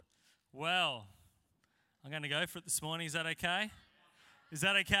Well, I'm going to go for it this morning. Is that okay? Is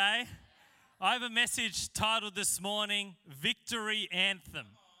that okay? I have a message titled this morning, Victory Anthem.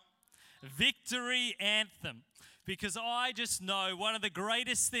 Victory Anthem. Because I just know one of the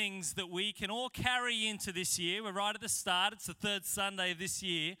greatest things that we can all carry into this year, we're right at the start, it's the third Sunday of this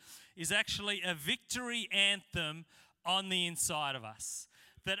year, is actually a victory anthem on the inside of us.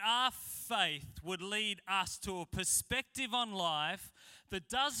 That our faith would lead us to a perspective on life that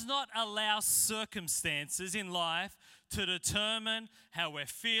does not allow circumstances in life to determine how we're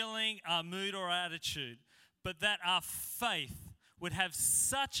feeling, our mood or attitude, but that our faith would have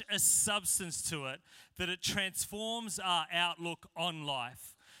such a substance to it that it transforms our outlook on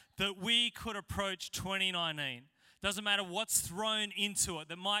life, that we could approach 2019. Doesn't matter what's thrown into it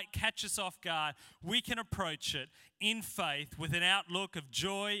that might catch us off guard, we can approach it in faith with an outlook of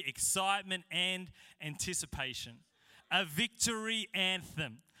joy, excitement, and anticipation. A victory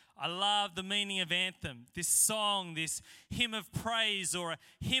anthem. I love the meaning of anthem, this song, this hymn of praise or a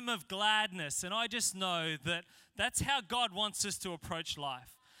hymn of gladness. And I just know that that's how God wants us to approach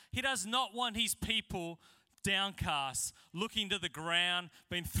life. He does not want his people downcast, looking to the ground,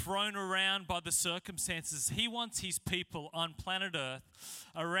 being thrown around by the circumstances. He wants his people on planet Earth,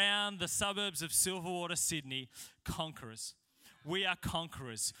 around the suburbs of Silverwater, Sydney, conquerors. We are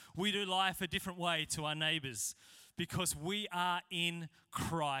conquerors. We do life a different way to our neighbours because we are in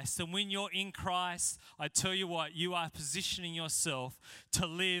Christ. And when you're in Christ, I tell you what, you are positioning yourself to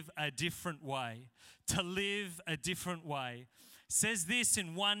live a different way. To live a different way. It says this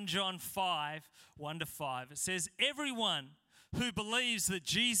in 1 John 5, 1-5. It says, everyone who believes that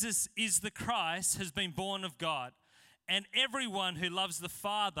Jesus is the Christ has been born of God. And everyone who loves the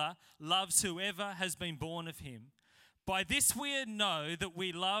Father loves whoever has been born of him. By this we know that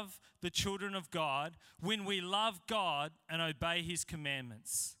we love the children of God when we love God and obey his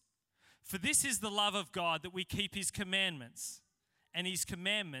commandments. For this is the love of God, that we keep his commandments, and his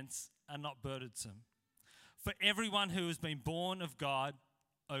commandments are not burdensome. For everyone who has been born of God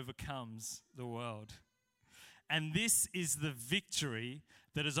overcomes the world. And this is the victory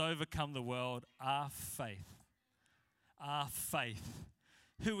that has overcome the world, our faith. Our faith.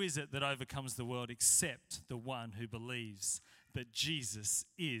 Who is it that overcomes the world except the one who believes that Jesus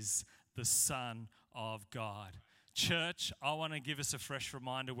is the Son of God? Church, I want to give us a fresh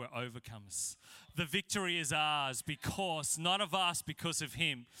reminder we're overcomers. The victory is ours because, not of us, because of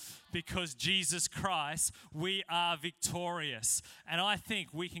him. Because Jesus Christ, we are victorious. And I think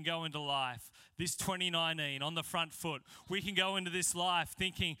we can go into life, this 2019, on the front foot. We can go into this life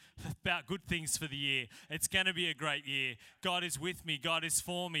thinking about good things for the year. It's going to be a great year. God is with me. God is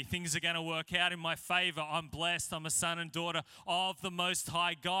for me. Things are going to work out in my favor. I'm blessed. I'm a son and daughter of the Most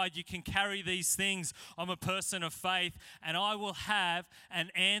High God. You can carry these things. I'm a person of faith, and I will have an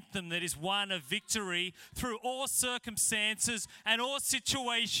anthem that is one of victory through all circumstances and all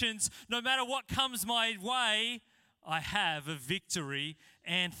situations. No matter what comes my way, I have a victory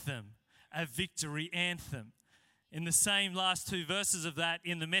anthem. A victory anthem. In the same last two verses of that,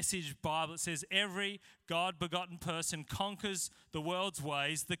 in the Message Bible, it says, every God-begotten person conquers the world's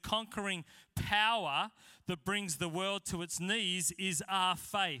ways. The conquering power that brings the world to its knees is our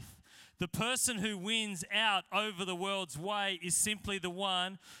faith. The person who wins out over the world's way is simply the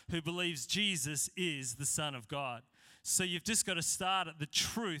one who believes Jesus is the Son of God. So you've just got to start at the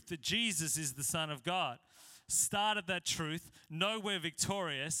truth that Jesus is the Son of God. Start at that truth, know we're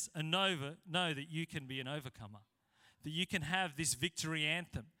victorious, and know that you can be an overcomer. That you can have this victory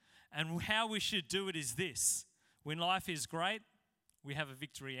anthem. And how we should do it is this. When life is great, we have a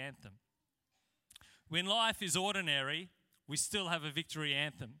victory anthem. When life is ordinary, we still have a victory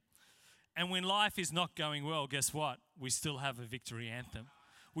anthem. And when life is not going well, guess what? We still have a victory anthem.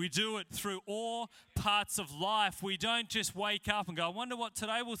 We do it through all parts of life. We don't just wake up and go, I wonder what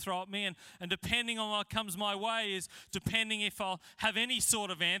today will throw at me. And depending on what comes my way is depending if I'll have any sort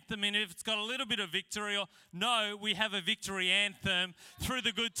of anthem and if it's got a little bit of victory or no, we have a victory anthem through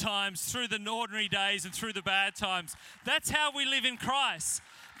the good times, through the ordinary days and through the bad times. That's how we live in Christ.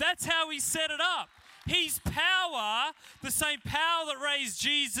 That's how he set it up. His power, the same power that raised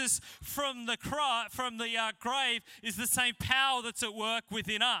Jesus from the grave, is the same power that's at work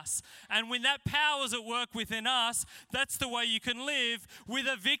within us. And when that power is at work within us, that's the way you can live with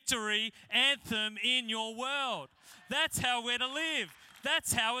a victory anthem in your world. That's how we're to live.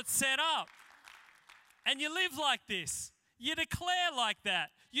 That's how it's set up. And you live like this. You declare like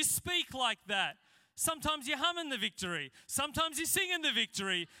that. You speak like that. Sometimes you're humming the victory. Sometimes you're singing the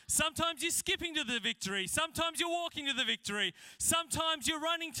victory. Sometimes you're skipping to the victory. Sometimes you're walking to the victory. Sometimes you're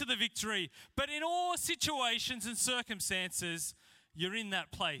running to the victory. But in all situations and circumstances, you're in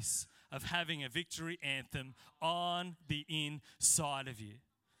that place of having a victory anthem on the inside of you.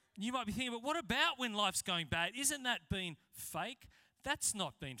 And you might be thinking, but what about when life's going bad? Isn't that being fake? That's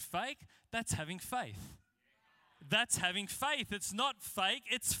not being fake. That's having faith. That's having faith. It's not fake,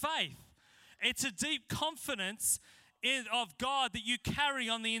 it's faith. It's a deep confidence of God that you carry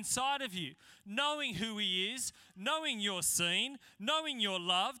on the inside of you, knowing who He is, knowing you're seen, knowing you're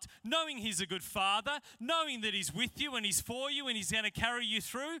loved, knowing He's a good Father, knowing that He's with you and He's for you and He's going to carry you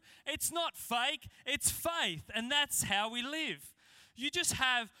through. It's not fake, it's faith, and that's how we live. You just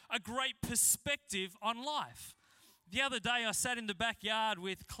have a great perspective on life. The other day I sat in the backyard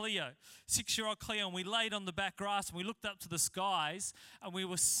with Cleo, 6-year-old Cleo, and we laid on the back grass and we looked up to the skies and we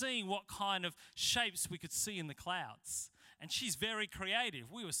were seeing what kind of shapes we could see in the clouds. And she's very creative.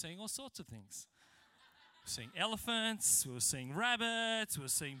 We were seeing all sorts of things. We were seeing elephants, we were seeing rabbits, we were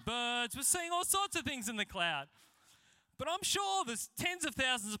seeing birds, we were seeing all sorts of things in the cloud. But I'm sure there's tens of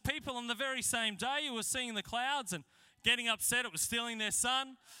thousands of people on the very same day who were seeing the clouds and getting upset it was stealing their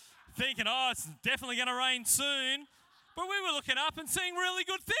sun, thinking, oh, it's definitely going to rain soon. But we were looking up and seeing really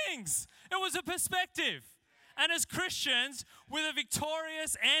good things. It was a perspective. And as Christians, with a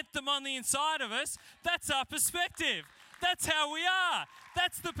victorious anthem on the inside of us, that's our perspective. That's how we are.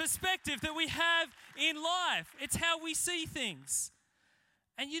 That's the perspective that we have in life. It's how we see things.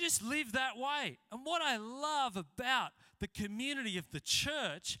 And you just live that way. And what I love about the community of the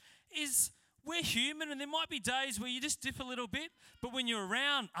church is we're human, and there might be days where you just dip a little bit, but when you're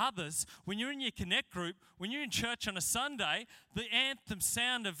around others, when you're in your connect group, when you're in church on a Sunday, the anthem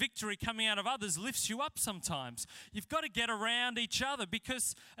sound of victory coming out of others lifts you up sometimes. You've got to get around each other,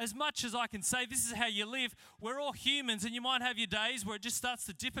 because as much as I can say this is how you live, we're all humans, and you might have your days where it just starts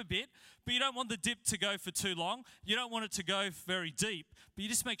to dip a bit, but you don't want the dip to go for too long. You don't want it to go very deep, but you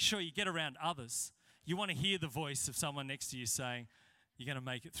just make sure you get around others. You want to hear the voice of someone next to you saying, you're going to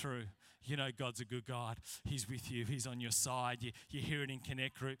make it through. You know God's a good God. He's with you. He's on your side. You hear it in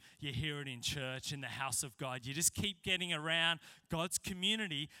Connect Group. You hear it in church, in the house of God. You just keep getting around God's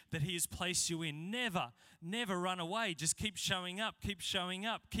community that He has placed you in. Never run away. Just keep showing up, keep showing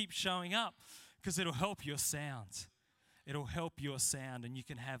up, keep showing up, because it'll help your sound. It'll help your sound, and you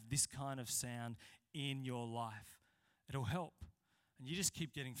can have this kind of sound in your life. It'll help. And you just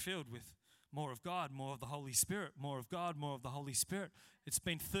keep getting filled with more of God, more of the Holy Spirit, more of God, more of the Holy Spirit. It's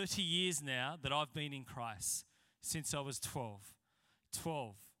been 30 years now that I've been in Christ, since I was 12.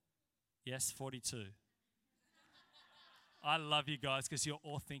 12. Yes, 42. I love you guys because you're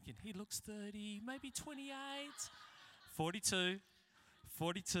all thinking, he looks 30, maybe 28. 42.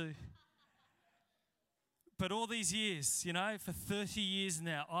 42. But all these years, for 30 years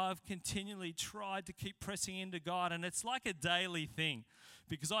now, I've continually tried to keep pressing into God, and it's like a daily thing,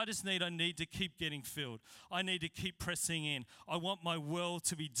 because I need to keep getting filled. I need to keep pressing in. I want my well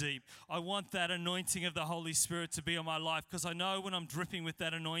to be deep. I want that anointing of the Holy Spirit to be on my life, because I know when I'm dripping with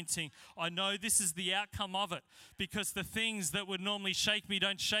that anointing, I know this is the outcome of it, because the things that would normally shake me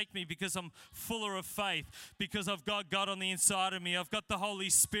don't shake me, because I'm fuller of faith, because I've got God on the inside of me. I've got the Holy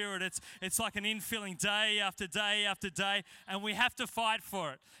Spirit. It's like an infilling day after day after day, and we have to fight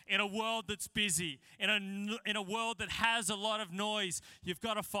for it in a world that's busy, in a world that has a lot of noise. You've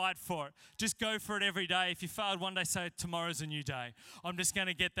got to fight for it. Just go for it every day. If you failed one day, say tomorrow's a new day. I'm just going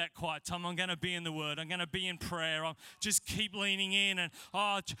to get that quiet time. I'm going to be in the Word. I'm going to be in prayer. I'm just keep leaning in. And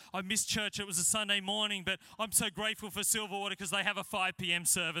I missed church. It was a Sunday morning, but I'm so grateful for Silverwater because they have a 5 p.m.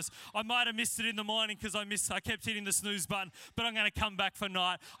 service. I might have missed it in the morning because I kept hitting the snooze button, but I'm going to come back for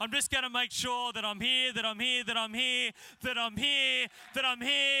night. I'm just going to make sure that I'm here, that I'm here, that I'm here, that I'm here, that I'm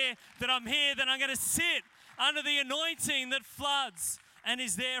here, that I'm here, that I'm going to sit under the anointing that floods and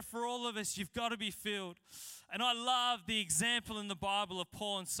is there for all of us. You've got to be filled. And I love the example in the Bible of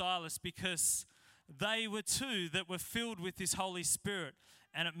Paul and Silas, because they were two that were filled with this Holy Spirit,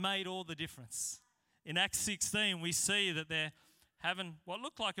 and it made all the difference. In Acts 16, we see that they're having what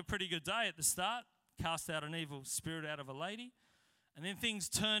looked like a pretty good day at the start, cast out an evil spirit out of a lady, and then things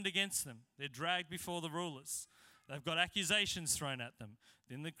turned against them. They're dragged before the rulers. They've got accusations thrown at them.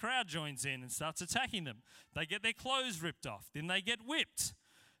 Then the crowd joins in and starts attacking them. They get their clothes ripped off. Then they get whipped.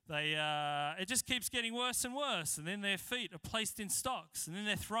 It just keeps getting worse and worse. And then their feet are placed in stocks. And then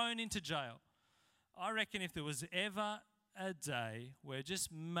they're thrown into jail. I reckon if there was ever a day where just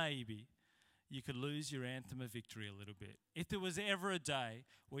maybe you could lose your anthem of victory a little bit, if there was ever a day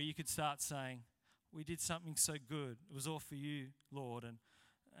where you could start saying, we did something so good. It was all for you, Lord.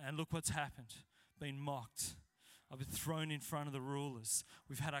 And look what's happened. Been mocked. I've been thrown in front of the rulers.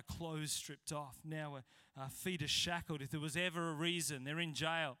 We've had our clothes stripped off. Now our feet are shackled. If there was ever a reason, they're in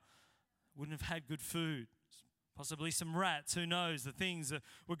jail, wouldn't have had good food. possibly some rats, who knows, the things that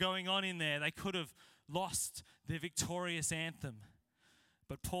were going on in there. They could have lost their victorious anthem.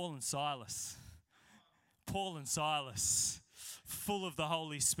 But Paul and Silas, full of the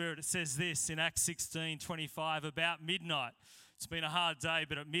Holy Spirit. It says this in Acts 16:25, about midnight. It's been a hard day,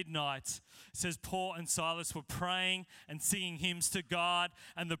 but at midnight, it says Paul and Silas were praying and singing hymns to God,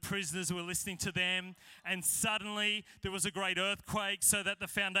 and the prisoners were listening to them. And suddenly there was a great earthquake, so that the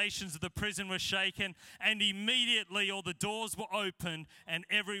foundations of the prison were shaken, and immediately all the doors were opened and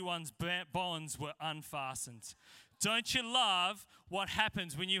everyone's bonds were unfastened. Don't you love what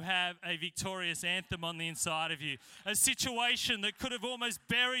happens when you have a victorious anthem on the inside of you? A situation that could have almost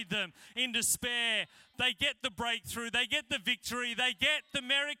buried them in despair. They get the breakthrough, they get the victory, they get the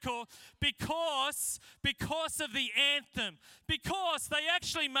miracle because of the anthem. Because they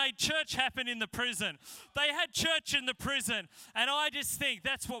actually made church happen in the prison. They had church in the prison. And I just think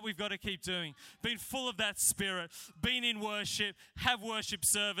that's what we've got to keep doing. Being full of that spirit, being in worship, have worship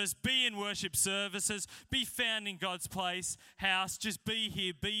service, be in worship services, be found in God's place, house. Just be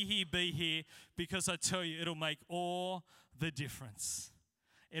here, be here, be here. Because I tell you, it'll make all the difference.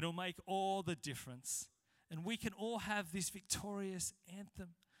 It'll make all the difference. And we can all have this victorious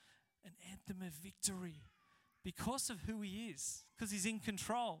anthem, an anthem of victory, because of who he is, because he's in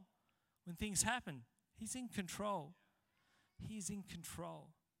control. When things happen, he's in control. He's in control.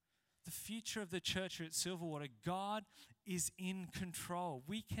 The future of the church here at Silverwater, God is in control.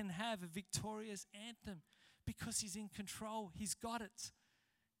 We can have a victorious anthem because he's in control. He's got it.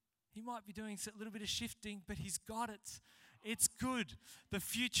 He might be doing a little bit of shifting, but he's got it. It's good. The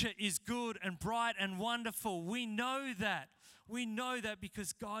future is good and bright and wonderful. We know that. We know that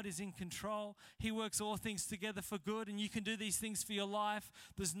because God is in control. He works all things together for good, and you can do these things for your life.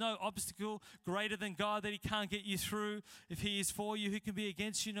 There's no obstacle greater than God that he can't get you through. If he is for you, who can be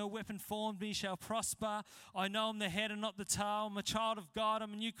against you? No weapon formed me shall prosper. I know I'm the head and not the tail. I'm a child of God.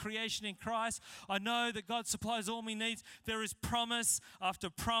 I'm a new creation in Christ. I know that God supplies all my needs. There is promise after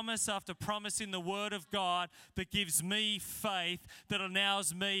promise after promise in the Word of God that gives me faith, that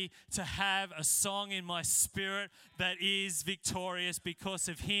allows me to have a song in my spirit that is victorious because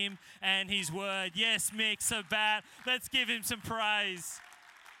of him and his word. Yes, Mick Sabat, let's give him some praise.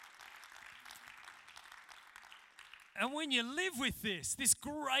 And when you live with this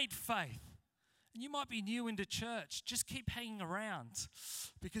great faith, and you might be new into church, just keep hanging around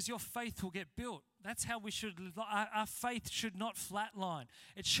because your faith will get built. That's how we should live. Our faith should not flatline.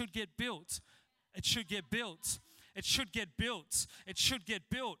 It should get built. It should get built. It should get built. It should get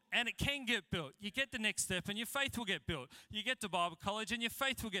built. And it can get built. You get the next step and your faith will get built. You get to Bible college and your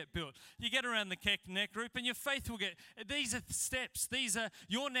faith will get built. You get around the Connect group and your faith will get... These are steps. These are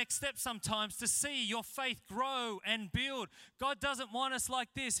your next steps sometimes to see your faith grow and build. God doesn't want us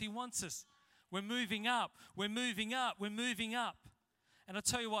like this. He wants us. We're moving up. We're moving up. We're moving up. And I'll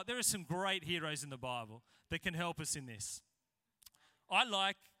tell you what, there are some great heroes in the Bible that can help us in this. I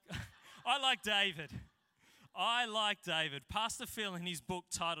like David. I like David. Pastor Phil, in his book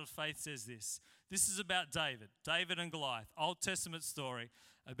titled Faith, says this. This is about David and Goliath, Old Testament story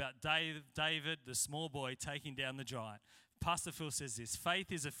about David, the small boy, taking down the giant. Pastor Phil says this: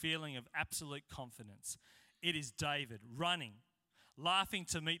 faith is a feeling of absolute confidence. It is David running, laughing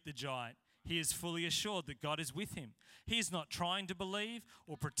to meet the giant. He is fully assured that God is with him. He is not trying to believe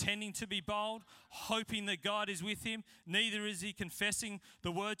or pretending to be bold, hoping that God is with him. Neither is he confessing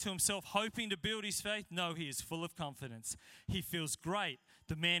the word to himself, hoping to build his faith. No, he is full of confidence. He feels great.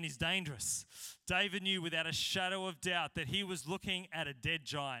 The man is dangerous. David knew without a shadow of doubt that he was looking at a dead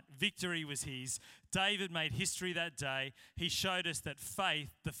giant. Victory was his. David made history that day. He showed us that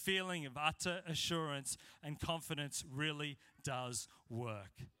faith, the feeling of utter assurance and confidence, really does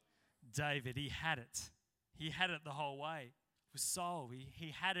work. David, he had it. He had it the whole way with Saul.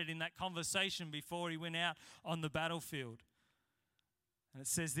 He had it in that conversation before he went out on the battlefield. And it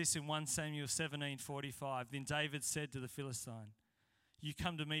says this in 1 Samuel 17:45. Then David said to the Philistine, "You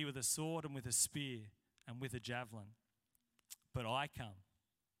come to me with a sword and with a spear and with a javelin. But I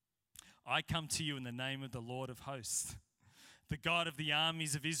come to you in the name of the Lord of hosts, the God of the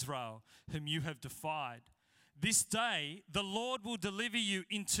armies of Israel, whom you have defied. This day, the Lord will deliver you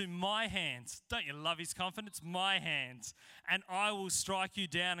into my hands." Don't you love his confidence? My hands. "And I will strike you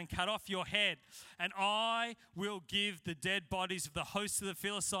down and cut off your head. And I will give the dead bodies of the host of the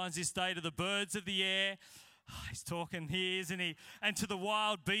Philistines this day to the birds of the air." He's talking here, isn't he? "And to the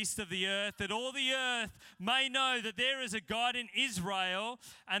wild beasts of the earth, that all the earth may know that there is a God in Israel,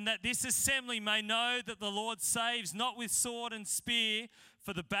 and that this assembly may know that the Lord saves not with sword and spear,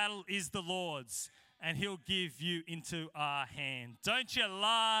 for the battle is the Lord's, and he'll give you into our hand." Don't you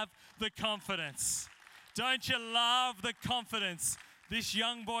love the confidence? Don't you love the confidence this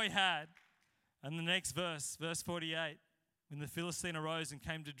young boy had? And the next verse 48, when the Philistine arose and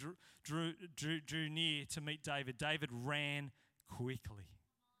came to drew near to meet David, David ran quickly.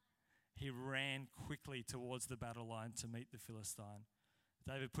 He ran quickly towards the battle line to meet the Philistine.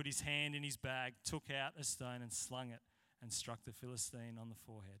 David put his hand in his bag, took out a stone and slung it and struck the Philistine on the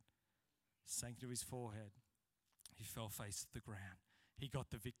forehead. Sank to his forehead. He fell face to the ground. He got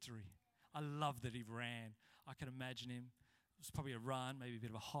the victory. I love that he ran. I can imagine him. It was probably a run, maybe a bit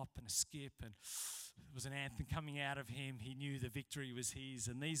of a hop and a skip, and it was an anthem coming out of him. He knew the victory was his.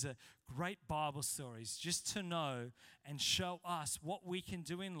 And these are great Bible stories just to know and show us what we can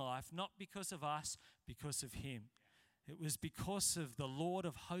do in life, not because of us, because of him. It was because of the Lord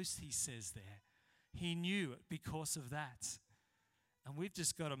of hosts, he says there. He knew it because of that. And we've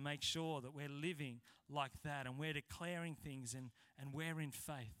just got to make sure that we're living like that and we're declaring things and we're in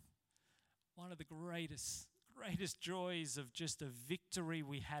faith. One of the greatest joys of just a victory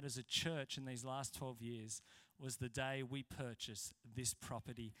we had as a church in these last 12 years was the day we purchased this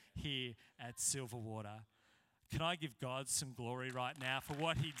property here at Silverwater. Can I give God some glory right now for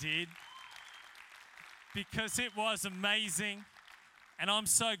what he did? Because it was amazing. And I'm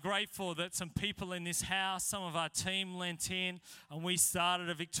so grateful that some people in this house, some of our team lent in, and we started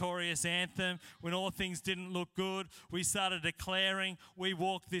a victorious anthem when all things didn't look good. We started declaring, we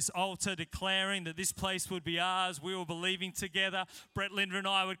walked this altar declaring that this place would be ours. We were believing together. Brett Linder and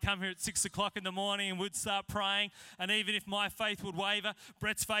I would come here at 6 o'clock in the morning and we'd start praying. And even if my faith would waver,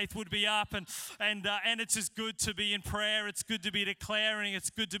 Brett's faith would be up. And it's just good to be in prayer. It's good to be declaring. It's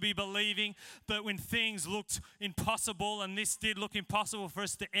good to be believing. But when things looked impossible, and this did look impossible, for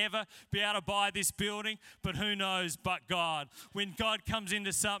us to ever be able to buy this building, but who knows but God. When God comes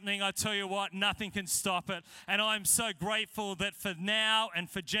into something, I tell you what, nothing can stop it. And I'm so grateful that for now and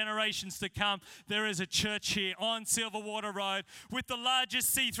for generations to come, there is a church here on Silverwater Road with the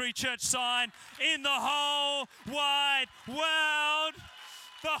largest C3 church sign in the whole wide world.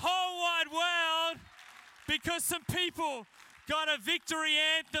 The whole wide world, because some people got a victory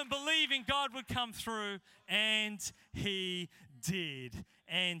anthem believing God would come through, and he did.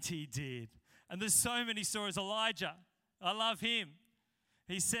 And he did. And there's so many stories. Elijah, I love him.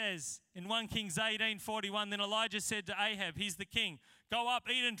 He says in 1 Kings 18:41, then Elijah said to Ahab, he's the king, go up,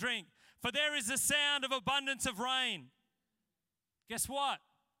 eat and drink, for there is a sound of abundance of rain. Guess what?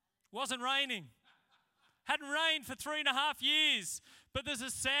 It wasn't raining. Hadn't rained for 3.5 years, but there's a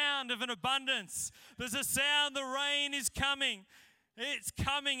sound of an abundance. There's a sound the rain is coming. It's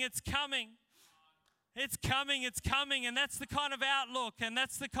coming, it's coming. It's coming, it's coming, and that's the kind of outlook, and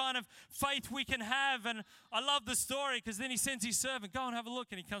that's the kind of faith we can have. And I love the story because then he sends his servant, go and have a look,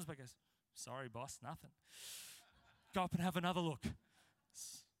 and he comes back and goes, sorry, boss, nothing. Go up and have another look.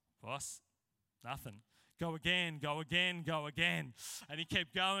 Boss, nothing. Go again, go again, go again. And he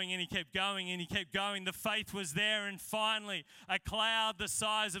kept going and he kept going and he kept going. The faith was there, and finally a cloud the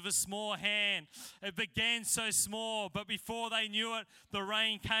size of a small hand. It began so small, but before they knew it, the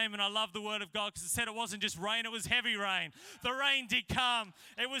rain came. And I love the word of God because it said it wasn't just rain, it was heavy rain. The rain did come.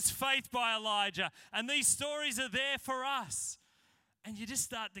 It was faith by Elijah. And these stories are there for us. And you just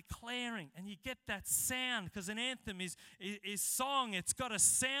start declaring and you get that sound, because an anthem is song. It's got a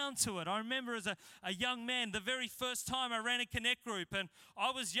sound to it. I remember as a young man, the very first time I ran a connect group, and I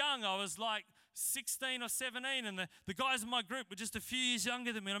was young. I was like 16 or 17, and the guys in my group were just a few years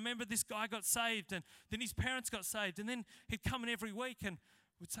younger than me. And I remember this guy got saved, and then his parents got saved, and then he'd come in every week and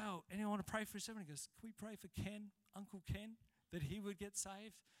would say, oh, anyone want to pray for his servant? He goes, can we pray for Ken, Uncle Ken, that he would get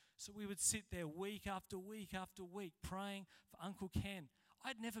saved? So we would sit there week after week after week praying for Uncle Ken.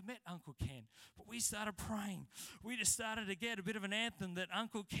 I'd never met Uncle Ken, but we started praying. We just started to get a bit of an anthem that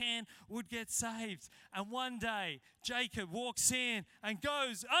Uncle Ken would get saved. And one day, Jacob walks in and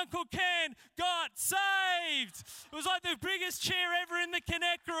goes, Uncle Ken got saved. It was like the biggest cheer ever in the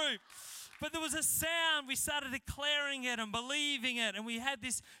Connect group. But there was a sound. We started declaring it and believing it. And we had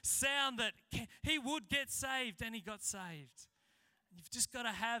this sound that he would get saved, and he got saved. You've just got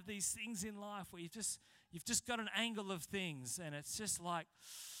to have these things in life where you've just got an angle of things, and it's just like,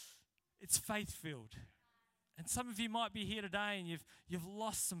 it's faith-filled. And some of you might be here today and you've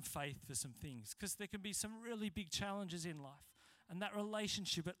lost some faith for some things, because there can be some really big challenges in life. And that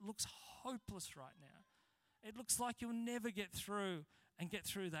relationship, it looks hopeless right now. It looks like you'll never get through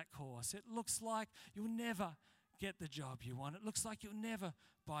that course. It looks like you'll never get the job you want. It looks like you'll never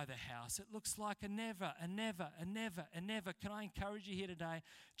buy the house. It looks like a never, a never, a never, a never. Can I encourage you here today?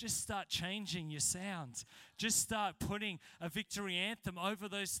 Just start changing your sounds. Just start putting a victory anthem over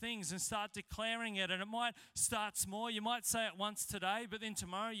those things and start declaring it. And it might start small. You might say it once today, but then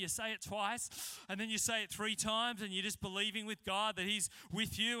tomorrow you say it twice, and then you say it 3 times, and you're just believing with God that He's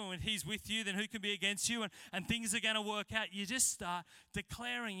with you, and when He's with you, then who can be against you? And things are going to work out. You just start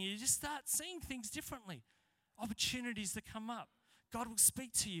declaring. You just start seeing things differently. Opportunities that come up. God will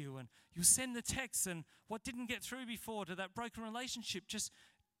speak to you, and you'll send the text, and what didn't get through before to that broken relationship just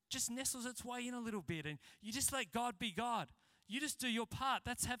nestles its way in a little bit, and you just let God be God. You just do your part.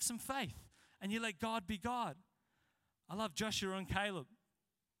 That's have some faith, and you let God be God. I love Joshua and Caleb,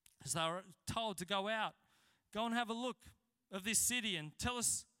 as they were told to go out, go and have a look of this city, and tell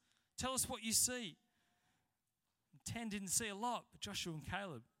us what you see. 10 didn't see a lot, but Joshua and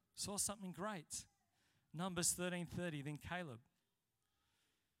Caleb saw something great. Numbers 13:30, then Caleb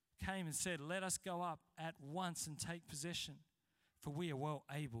came and said, let us go up at once and take possession, for we are well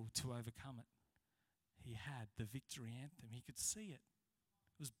able to overcome it. He had the victory anthem. He could see it.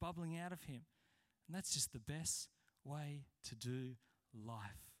 It was bubbling out of him. And that's just the best way to do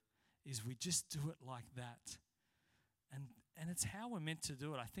life, is we just do it like that. And it's how we're meant to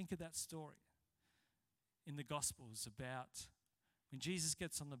do it. I think of that story in the Gospels about when Jesus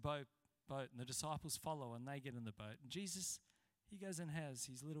gets on the boat and the disciples follow and they get in the boat. And Jesus, he goes and has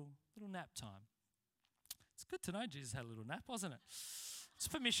his little nap time. It's good to know Jesus had a little nap, wasn't it? It's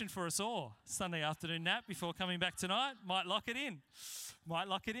permission for us all. Sunday afternoon nap before coming back tonight. Might lock it in.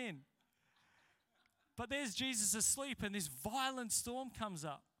 But there's Jesus asleep, and this violent storm comes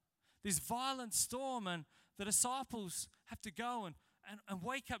up. This violent storm, and the disciples have to go and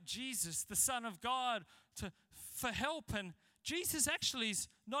wake up Jesus, the Son of God, for help. And Jesus actually is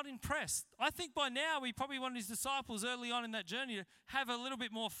not impressed. I think by now he probably wanted his disciples early on in that journey to have a little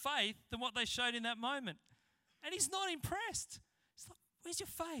bit more faith than what they showed in that moment. And he's not impressed. He's like, where's your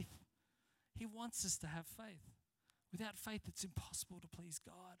faith? He wants us to have faith. Without faith, it's impossible to please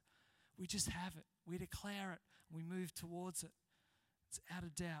God. We just have it. We declare it. We move towards it. It's out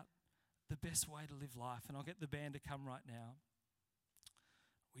of doubt the best way to live life. And I'll get the band to come right now.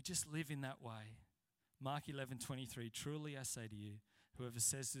 We just live in that way. Mark 11:23, truly I say to you, whoever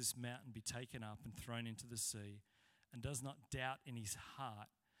says to this mountain be taken up and thrown into the sea, and does not doubt in his heart,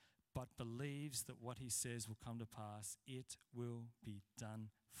 but believes that what he says will come to pass, it will be done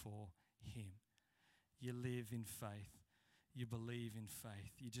for him. You live in faith. You believe in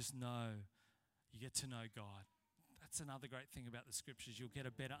faith. You just know, you get to know God. That's another great thing about the scriptures. You'll get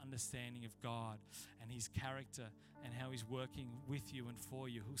a better understanding of God and his character and how he's working with you and for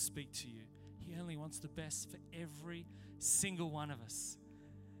you. He'll speak to you. He only wants the best for every single one of us.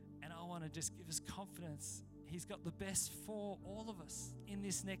 And I want to just give us confidence. He's got the best for all of us in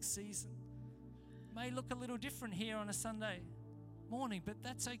this next season. May look a little different here on a Sunday morning, but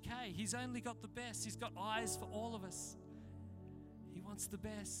that's okay. He's only got the best. He's got eyes for all of us. He wants the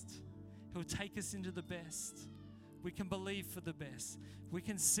best. He'll take us into the best. We can believe for the best. We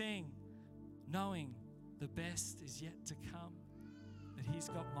can sing knowing the best is yet to come, that he's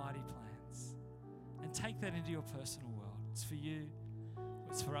got mighty plans. And take that into your personal world. It's for you,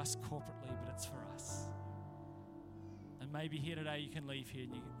 it's for us corporately, but it's for us. And maybe here today you can leave here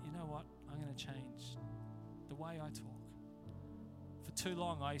and you know what? I'm going to change the way I talk. For too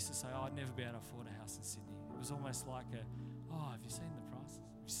long I used to say, I'd never be able to afford a house in Sydney. It was almost like have you seen the prices?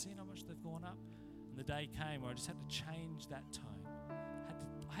 Have you seen how much they've gone up? And the day came where I just had to change that tone.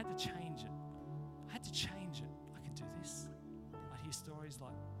 I had to change it. I can do this. I hear stories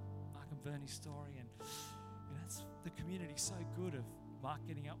like Mark and Bernie's story, and the community's so good of Mark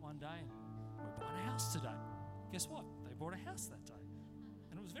getting up one day and we're buying a house today. Guess what? They bought a house that day.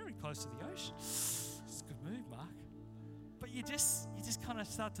 And it was very close to the ocean. It's a good move, Mark. But you just kind of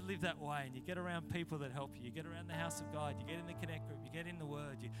start to live that way, and you get around people that help you. You get around the house of God. You get in the Connect group. You get in the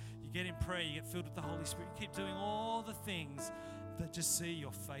Word. You get in prayer. You get filled with the Holy Spirit. You keep doing all the things that just see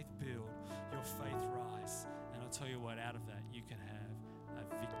your faith build, your faith rise. And I'll tell you what, out of that, you can have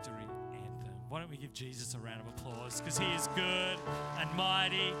a victory anthem. Why don't we give Jesus a round of applause? Because he is good and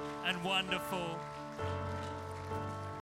mighty and wonderful.